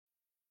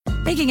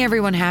Making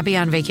everyone happy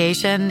on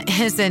vacation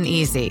isn't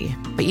easy,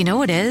 but you know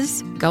what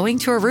is? Going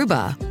to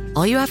Aruba.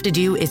 All you have to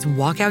do is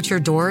walk out your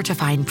door to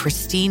find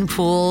pristine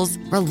pools,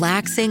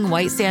 relaxing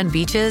white sand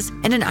beaches,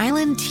 and an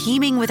island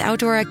teeming with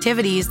outdoor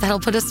activities that'll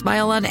put a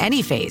smile on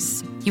any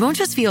face. You won't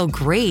just feel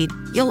great,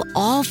 you'll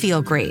all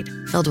feel great,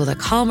 filled with a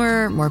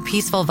calmer, more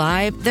peaceful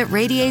vibe that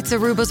radiates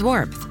Aruba's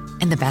warmth.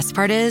 And the best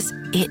part is,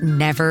 it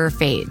never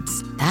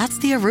fades. That's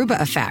the Aruba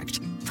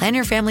effect. Plan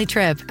your family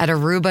trip at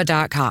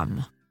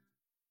Aruba.com.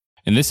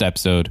 In this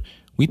episode,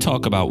 we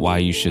talk about why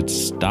you should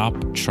stop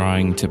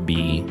trying to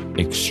be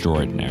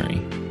extraordinary.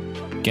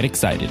 Get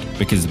excited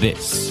because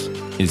this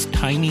is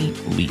Tiny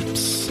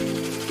Leaps,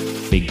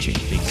 Big Change.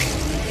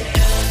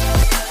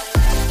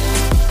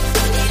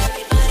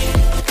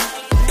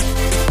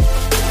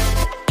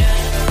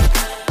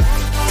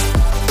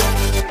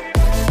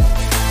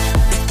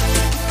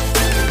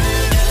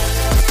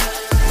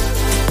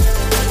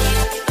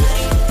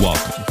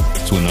 Welcome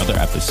to another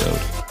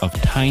episode of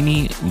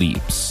Tiny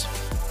Leaps,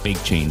 Big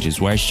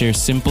Changes, where I share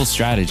simple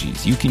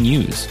strategies you can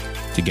use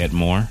to get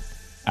more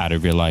out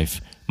of your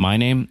life. My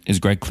name is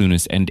Greg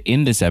Clunas, and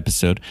in this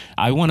episode,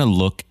 I want to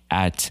look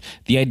at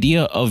the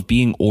idea of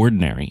being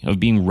ordinary, of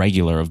being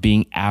regular, of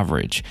being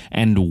average,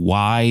 and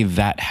why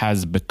that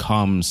has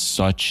become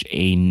such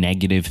a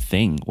negative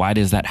thing. Why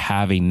does that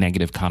have a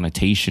negative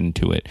connotation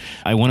to it?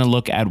 I want to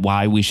look at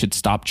why we should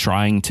stop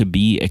trying to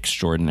be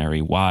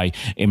extraordinary, why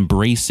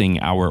embracing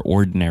our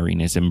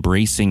ordinariness,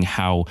 embracing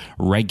how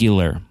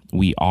regular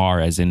we are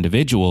as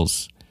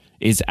individuals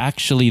is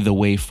actually the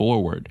way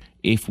forward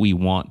if we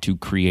want to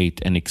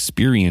create and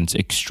experience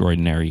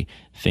extraordinary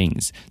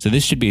things. So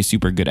this should be a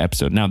super good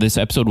episode. Now, this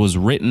episode was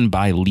written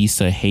by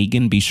Lisa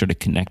Hagen. Be sure to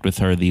connect with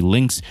her. The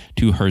links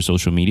to her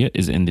social media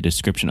is in the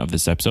description of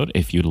this episode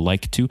if you'd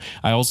like to.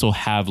 I also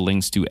have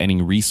links to any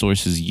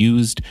resources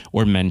used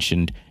or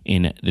mentioned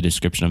in the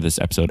description of this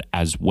episode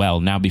as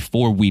well. Now,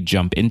 before we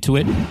jump into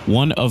it,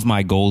 one of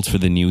my goals for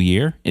the new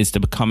year is to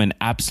become an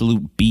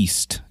absolute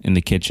beast in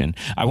the kitchen.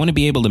 I want to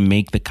be able to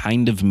make the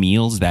kind of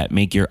meals that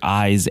make your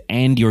eyes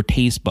and your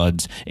taste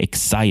buds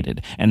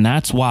excited. And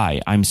that's why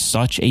I'm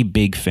such a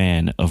big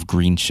fan of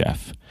Green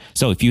Chef.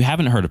 So if you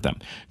haven't heard of them,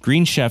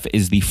 Green Chef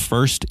is the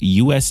first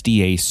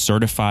USDA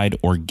certified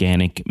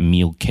organic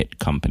meal kit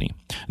company.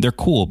 They're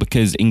cool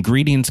because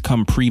ingredients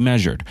come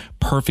pre-measured,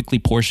 perfectly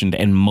portioned,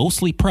 and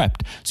mostly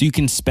prepped, so you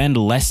can spend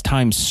less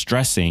time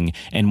stressing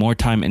and more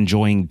time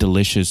enjoying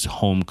delicious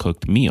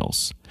home-cooked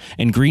meals.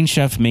 And Green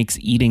Chef makes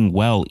eating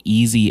well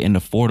easy and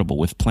affordable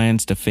with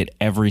plans to fit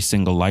every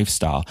single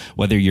lifestyle,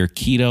 whether you're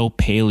keto,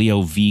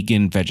 paleo,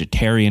 vegan,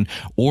 vegetarian,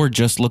 or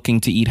just looking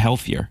to eat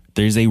healthier.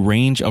 There's a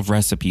range of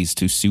recipes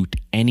to suit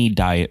any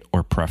diet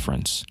or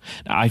preference.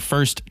 Now, I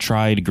first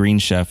tried Green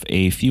Chef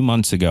a few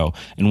months ago,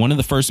 and one of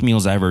the first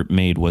meals I ever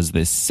made was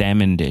this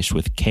salmon dish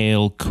with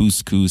kale,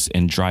 couscous,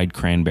 and dried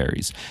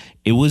cranberries.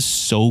 It was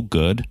so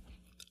good.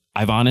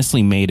 I've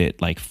honestly made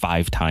it like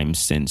 5 times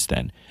since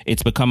then.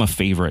 It's become a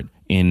favorite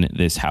in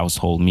this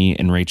household. Me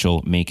and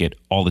Rachel make it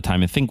all the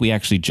time. I think we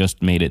actually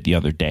just made it the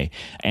other day.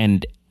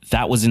 And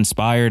that was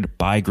inspired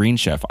by Green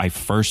Chef. I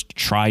first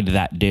tried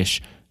that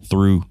dish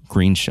through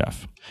Green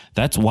Chef.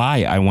 That's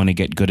why I want to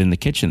get good in the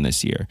kitchen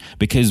this year,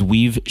 because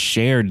we've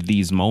shared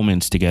these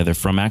moments together,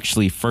 from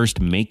actually first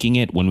making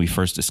it when we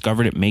first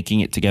discovered it, making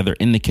it together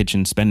in the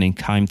kitchen, spending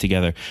time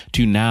together,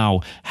 to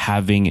now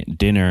having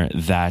dinner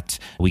that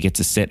we get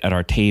to sit at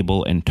our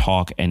table and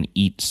talk and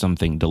eat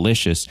something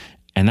delicious.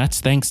 And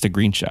that's thanks to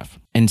Green Chef.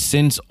 And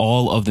since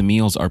all of the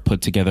meals are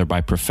put together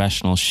by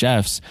professional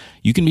chefs,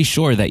 you can be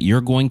sure that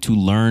you're going to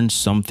learn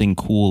something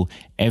cool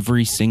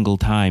every single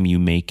time you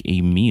make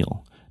a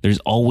meal. There's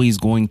always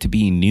going to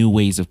be new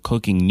ways of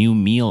cooking, new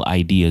meal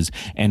ideas,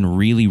 and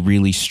really,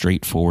 really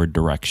straightforward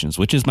directions,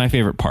 which is my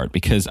favorite part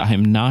because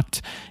I'm not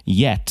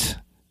yet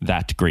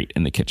that great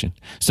in the kitchen.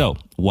 So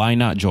why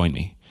not join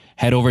me?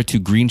 Head over to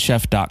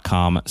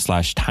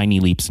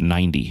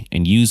greenchef.com/tinyleaps90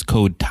 and use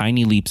code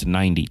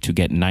tinyleaps90 to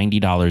get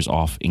 $90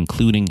 off,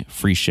 including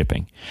free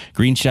shipping.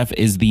 Green Chef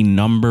is the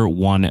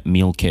 #1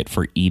 meal kit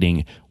for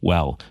eating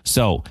well.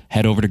 So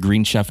head over to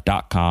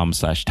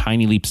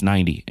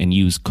greenchef.com/tinyleaps90 and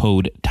use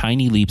code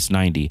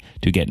tinyleaps90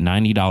 to get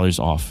 $90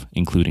 off,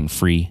 including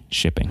free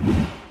shipping.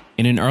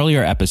 In an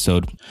earlier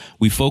episode,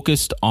 we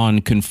focused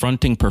on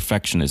confronting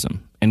perfectionism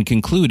and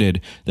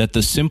concluded that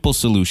the simple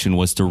solution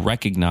was to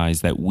recognize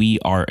that we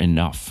are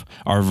enough.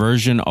 Our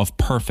version of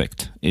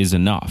perfect is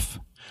enough.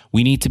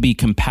 We need to be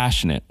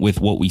compassionate with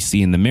what we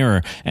see in the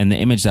mirror and the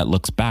image that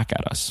looks back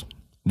at us.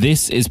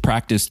 This is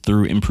practiced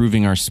through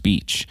improving our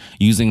speech,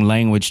 using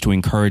language to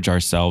encourage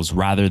ourselves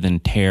rather than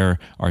tear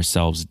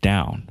ourselves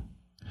down.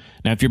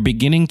 Now, if you're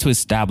beginning to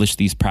establish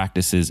these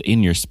practices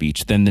in your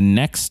speech, then the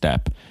next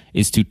step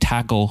is to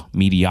tackle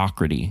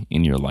mediocrity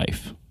in your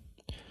life.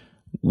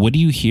 What do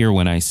you hear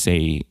when I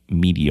say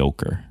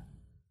mediocre?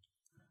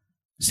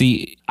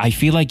 See, I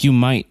feel like you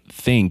might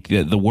think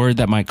that the word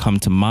that might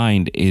come to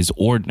mind is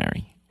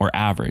ordinary or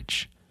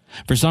average.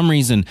 For some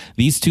reason,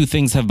 these two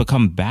things have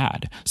become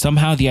bad.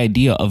 Somehow the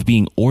idea of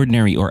being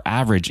ordinary or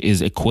average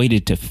is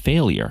equated to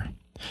failure.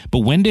 But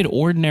when did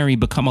ordinary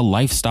become a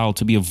lifestyle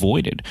to be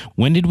avoided?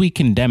 When did we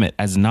condemn it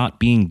as not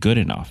being good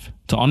enough?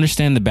 To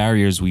understand the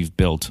barriers we've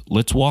built,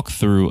 let's walk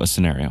through a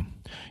scenario.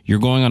 You're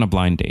going on a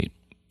blind date.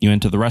 You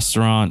enter the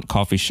restaurant,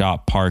 coffee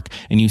shop, park,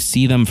 and you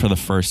see them for the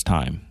first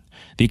time.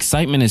 The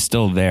excitement is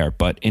still there,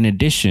 but in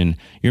addition,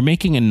 you're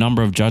making a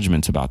number of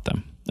judgments about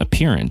them.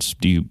 Appearance,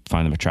 do you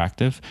find them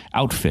attractive?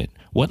 Outfit,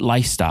 what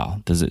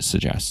lifestyle does it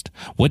suggest?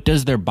 What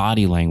does their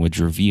body language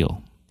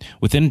reveal?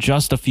 Within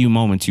just a few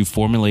moments, you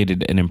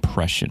formulated an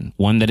impression,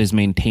 one that is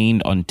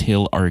maintained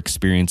until our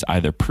experience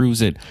either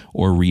proves it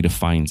or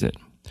redefines it.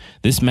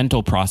 This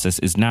mental process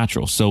is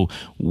natural, so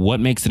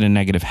what makes it a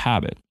negative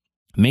habit?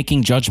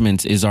 Making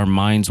judgments is our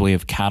mind's way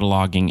of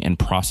cataloging and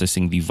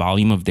processing the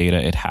volume of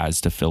data it has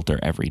to filter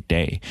every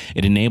day.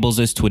 It enables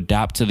us to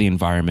adapt to the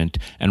environment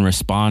and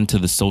respond to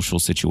the social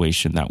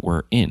situation that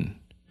we're in.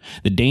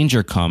 The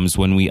danger comes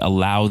when we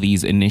allow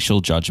these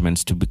initial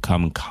judgments to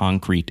become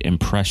concrete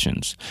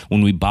impressions,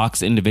 when we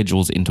box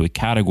individuals into a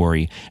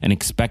category and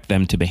expect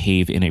them to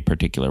behave in a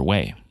particular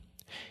way.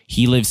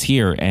 He lives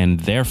here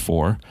and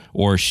therefore,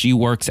 or she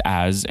works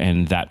as,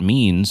 and that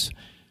means.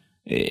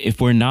 If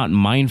we're not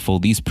mindful,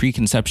 these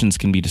preconceptions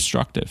can be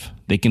destructive.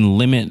 They can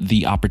limit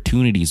the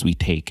opportunities we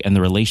take and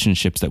the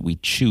relationships that we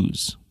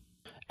choose.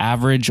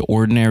 Average,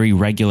 ordinary,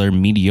 regular,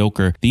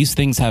 mediocre, these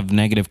things have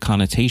negative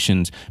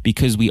connotations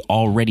because we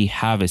already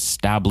have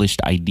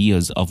established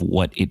ideas of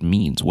what it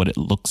means, what it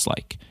looks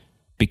like.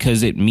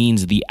 Because it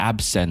means the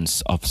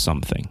absence of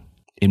something.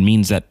 It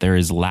means that there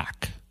is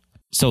lack.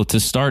 So to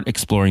start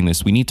exploring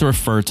this, we need to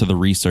refer to the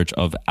research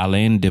of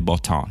Alain de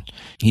Botton.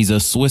 He's a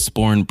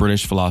Swiss-born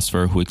British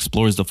philosopher who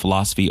explores the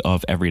philosophy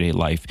of everyday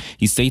life.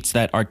 He states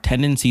that our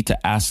tendency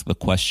to ask the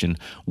question,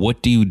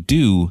 "What do you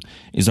do?"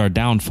 is our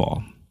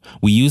downfall.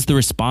 We use the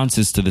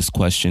responses to this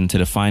question to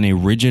define a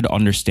rigid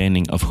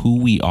understanding of who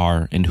we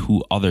are and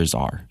who others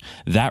are.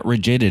 That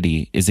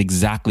rigidity is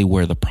exactly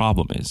where the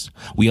problem is.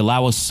 We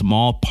allow a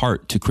small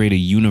part to create a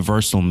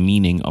universal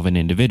meaning of an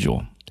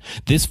individual.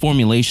 This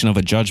formulation of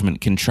a judgment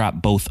can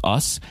trap both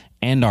us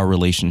and our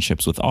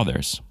relationships with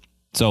others.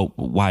 So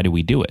why do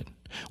we do it?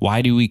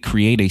 Why do we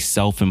create a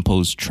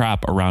self-imposed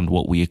trap around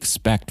what we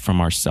expect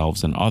from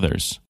ourselves and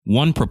others?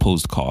 One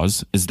proposed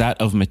cause is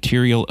that of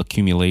material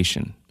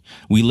accumulation.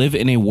 We live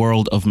in a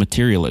world of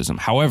materialism.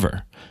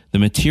 However, the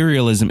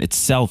materialism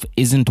itself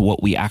isn't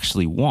what we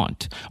actually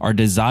want. Our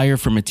desire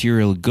for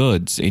material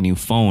goods, a new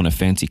phone, a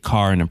fancy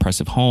car, an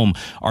impressive home,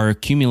 are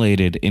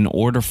accumulated in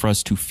order for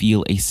us to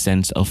feel a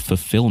sense of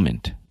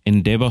fulfillment.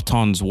 In de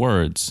Botton's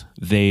words,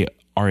 they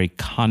are a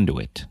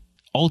conduit.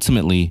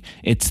 Ultimately,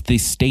 it's the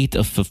state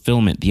of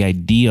fulfillment, the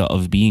idea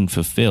of being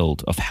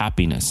fulfilled, of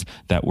happiness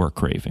that we're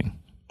craving.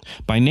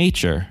 By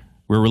nature,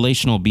 we're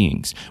relational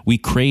beings. We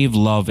crave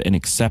love and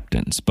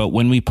acceptance. But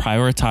when we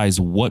prioritize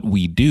what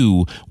we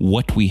do,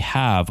 what we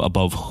have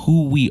above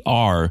who we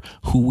are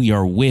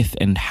with,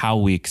 and how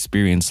we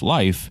experience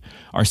life,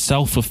 our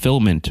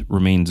self-fulfillment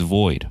remains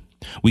void.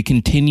 We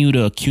continue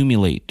to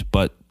accumulate,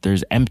 but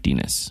there's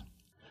emptiness.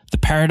 The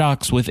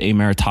paradox with a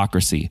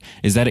meritocracy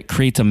is that it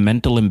creates a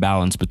mental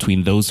imbalance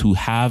between those who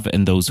have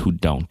and those who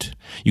don't.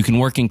 You can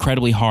work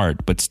incredibly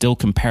hard, but still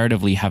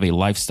comparatively have a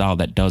lifestyle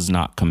that does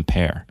not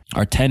compare.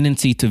 Our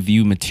tendency to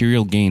view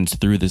material gains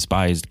through this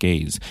biased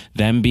gaze,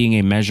 them being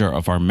a measure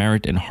of our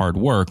merit and hard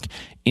work,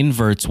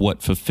 inverts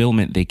what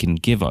fulfillment they can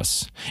give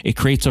us. It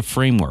creates a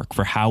framework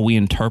for how we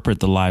interpret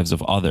the lives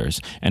of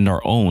others and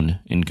our own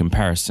in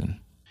comparison.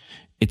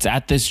 It's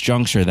at this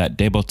juncture that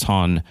de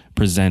Botton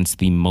presents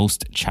the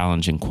most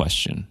challenging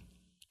question.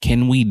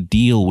 Can we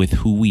deal with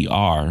who we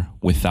are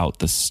without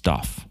the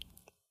stuff?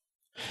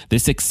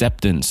 This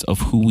acceptance of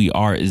who we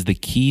are is the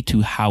key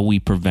to how we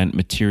prevent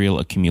material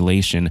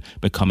accumulation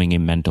becoming a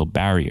mental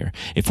barrier.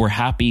 If we're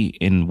happy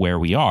in where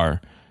we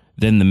are,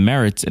 then the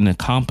merits and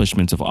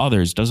accomplishments of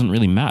others doesn't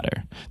really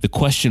matter. The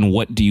question,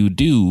 what do you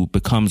do,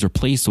 becomes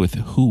replaced with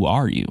who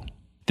are you?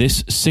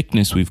 This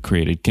sickness we've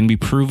created can be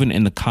proven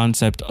in the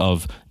concept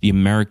of the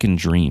American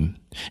dream.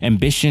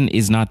 Ambition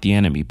is not the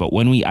enemy, but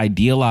when we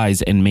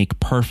idealize and make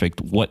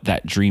perfect what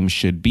that dream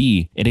should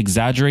be, it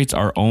exaggerates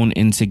our own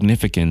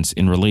insignificance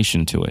in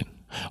relation to it.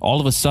 All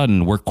of a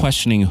sudden, we're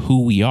questioning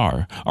who we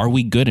are. Are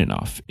we good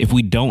enough? If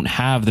we don't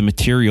have the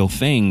material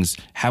things,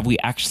 have we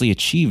actually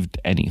achieved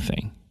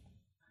anything?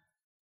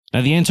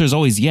 Now, the answer is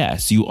always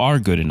yes, you are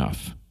good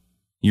enough.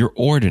 You're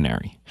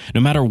ordinary. No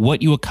matter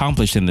what you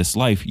accomplish in this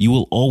life, you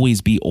will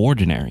always be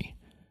ordinary.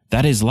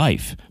 That is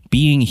life.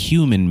 Being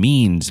human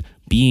means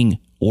being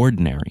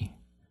ordinary.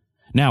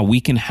 Now,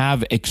 we can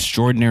have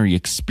extraordinary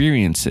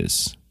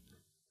experiences,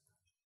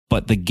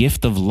 but the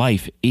gift of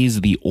life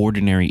is the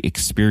ordinary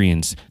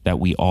experience that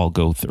we all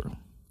go through.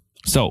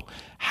 So,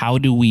 how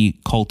do we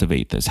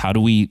cultivate this? How do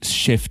we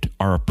shift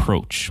our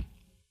approach?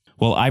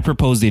 Well, I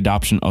propose the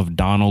adoption of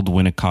Donald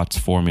Winnicott's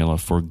formula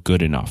for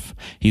good enough.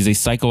 He's a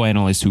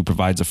psychoanalyst who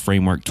provides a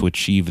framework to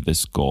achieve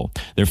this goal.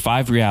 There are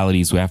 5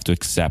 realities we have to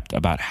accept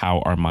about how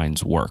our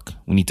minds work.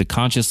 We need to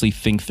consciously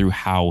think through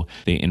how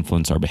they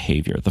influence our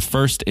behavior. The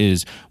first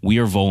is we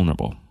are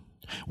vulnerable.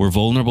 We're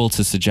vulnerable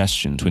to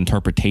suggestion, to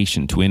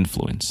interpretation, to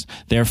influence.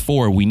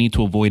 Therefore, we need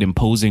to avoid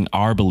imposing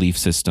our belief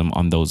system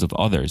on those of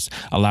others,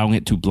 allowing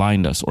it to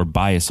blind us or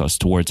bias us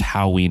towards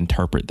how we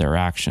interpret their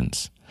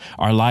actions.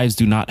 Our lives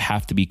do not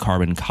have to be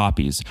carbon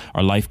copies.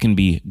 Our life can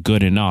be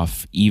good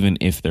enough, even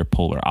if they're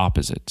polar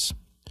opposites.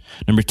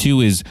 Number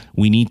 2 is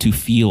we need to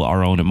feel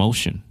our own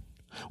emotion.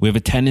 We have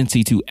a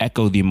tendency to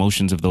echo the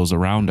emotions of those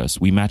around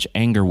us. We match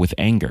anger with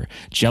anger,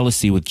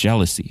 jealousy with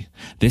jealousy.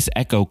 This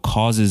echo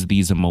causes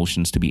these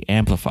emotions to be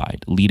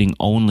amplified, leading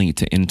only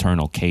to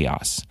internal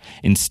chaos.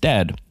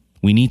 Instead,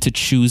 we need to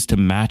choose to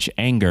match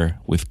anger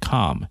with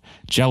calm,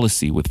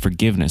 jealousy with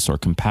forgiveness or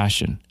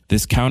compassion.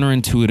 This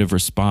counterintuitive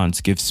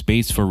response gives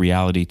space for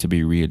reality to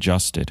be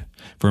readjusted,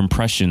 for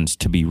impressions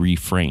to be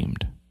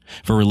reframed,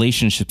 for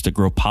relationships to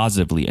grow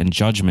positively and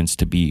judgments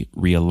to be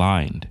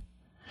realigned.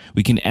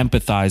 We can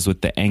empathize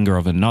with the anger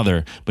of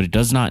another, but it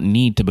does not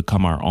need to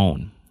become our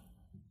own.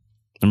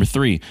 Number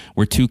 3,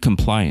 we're too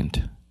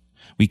compliant.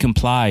 We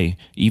comply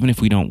even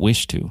if we don't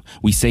wish to.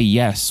 We say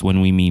yes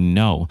when we mean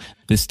no.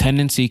 This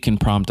tendency can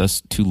prompt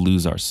us to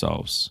lose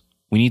ourselves.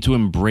 We need to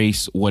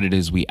embrace what it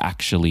is we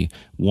actually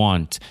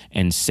want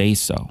and say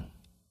so.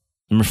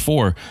 Number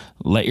 4,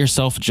 let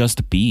yourself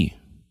just be.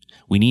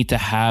 We need to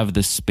have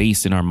the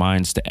space in our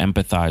minds to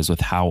empathize with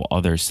how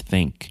others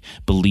think,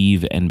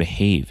 believe, and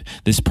behave.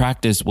 This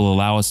practice will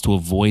allow us to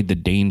avoid the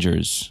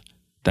dangers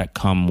that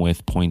come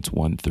with points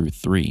 1 through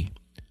 3.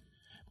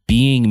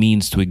 Being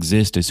means to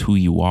exist as who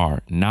you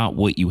are, not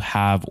what you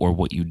have or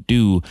what you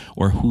do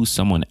or who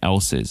someone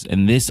else is.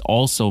 And this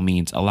also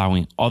means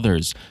allowing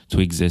others to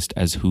exist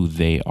as who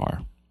they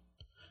are.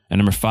 And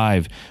number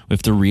 5, we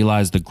have to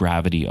realize the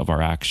gravity of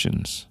our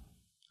actions.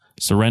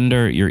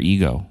 Surrender your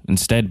ego.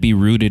 Instead, be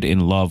rooted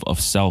in love of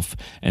self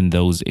and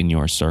those in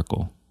your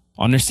circle.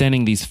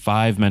 Understanding these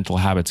 5 mental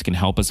habits can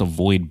help us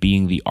avoid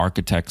being the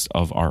architects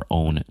of our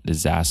own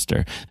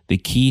disaster. The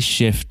key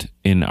shift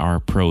in our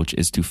approach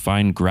is to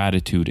find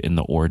gratitude in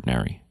the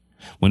ordinary.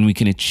 When we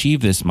can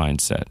achieve this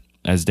mindset,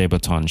 as De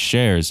Botton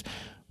shares,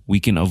 we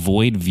can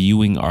avoid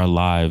viewing our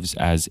lives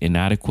as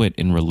inadequate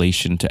in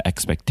relation to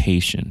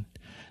expectation.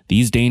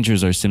 These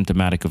dangers are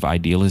symptomatic of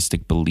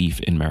idealistic belief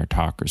in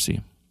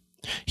meritocracy.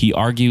 He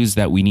argues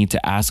that we need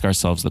to ask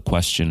ourselves the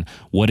question,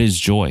 what is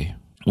joy?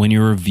 When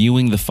you're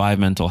reviewing the 5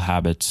 mental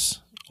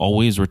habits,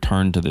 always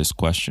return to this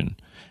question.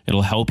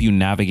 It'll help you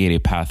navigate a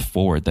path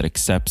forward that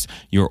accepts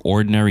your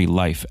ordinary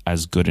life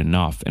as good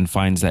enough and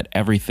finds that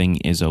everything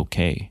is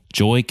okay.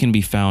 Joy can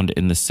be found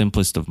in the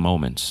simplest of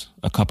moments.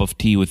 A cup of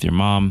tea with your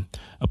mom,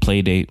 a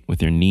play date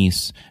with your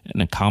niece,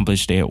 an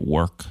accomplished day at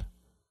work.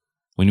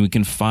 When we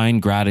can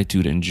find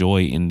gratitude and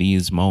joy in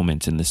these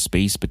moments, in the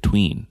space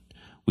between,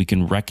 we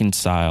can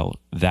reconcile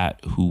that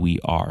who we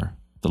are,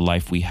 the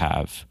life we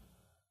have,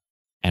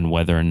 and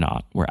whether or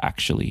not we're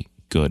actually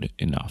good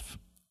enough.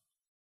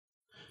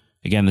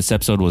 Again, this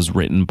episode was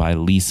written by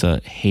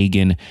Lisa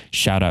Hagen.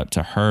 Shout out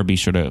to her. Be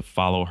sure to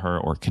follow her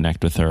or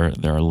connect with her.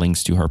 There are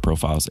links to her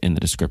profiles in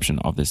the description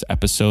of this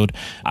episode.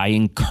 I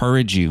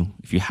encourage you,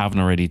 if you haven't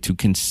already, to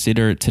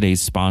consider today's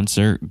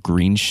sponsor,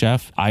 Green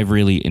Chef. I've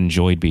really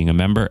enjoyed being a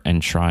member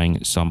and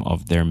trying some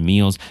of their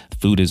meals.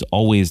 Food is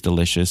always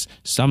delicious.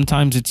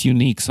 Sometimes it's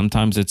unique.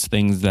 Sometimes it's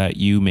things that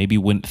you maybe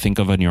wouldn't think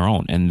of on your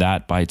own. And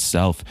that by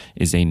itself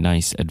is a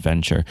nice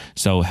adventure.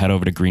 So head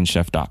over to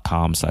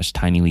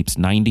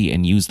greenchef.com/tinyleaps90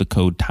 and use the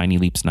code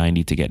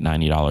tinyleaps90 to get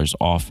 $90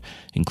 off,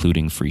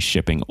 including free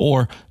shipping,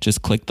 or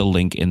just click the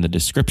link in the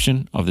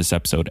description of this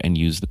episode and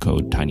use the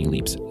code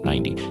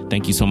tinyleaps90.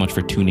 Thank you so much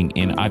for tuning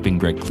in. I've been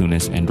Greg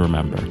Clunis, and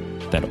remember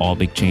that all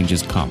big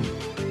changes come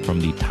from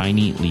the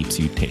tiny leaps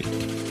you take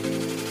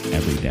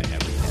every day.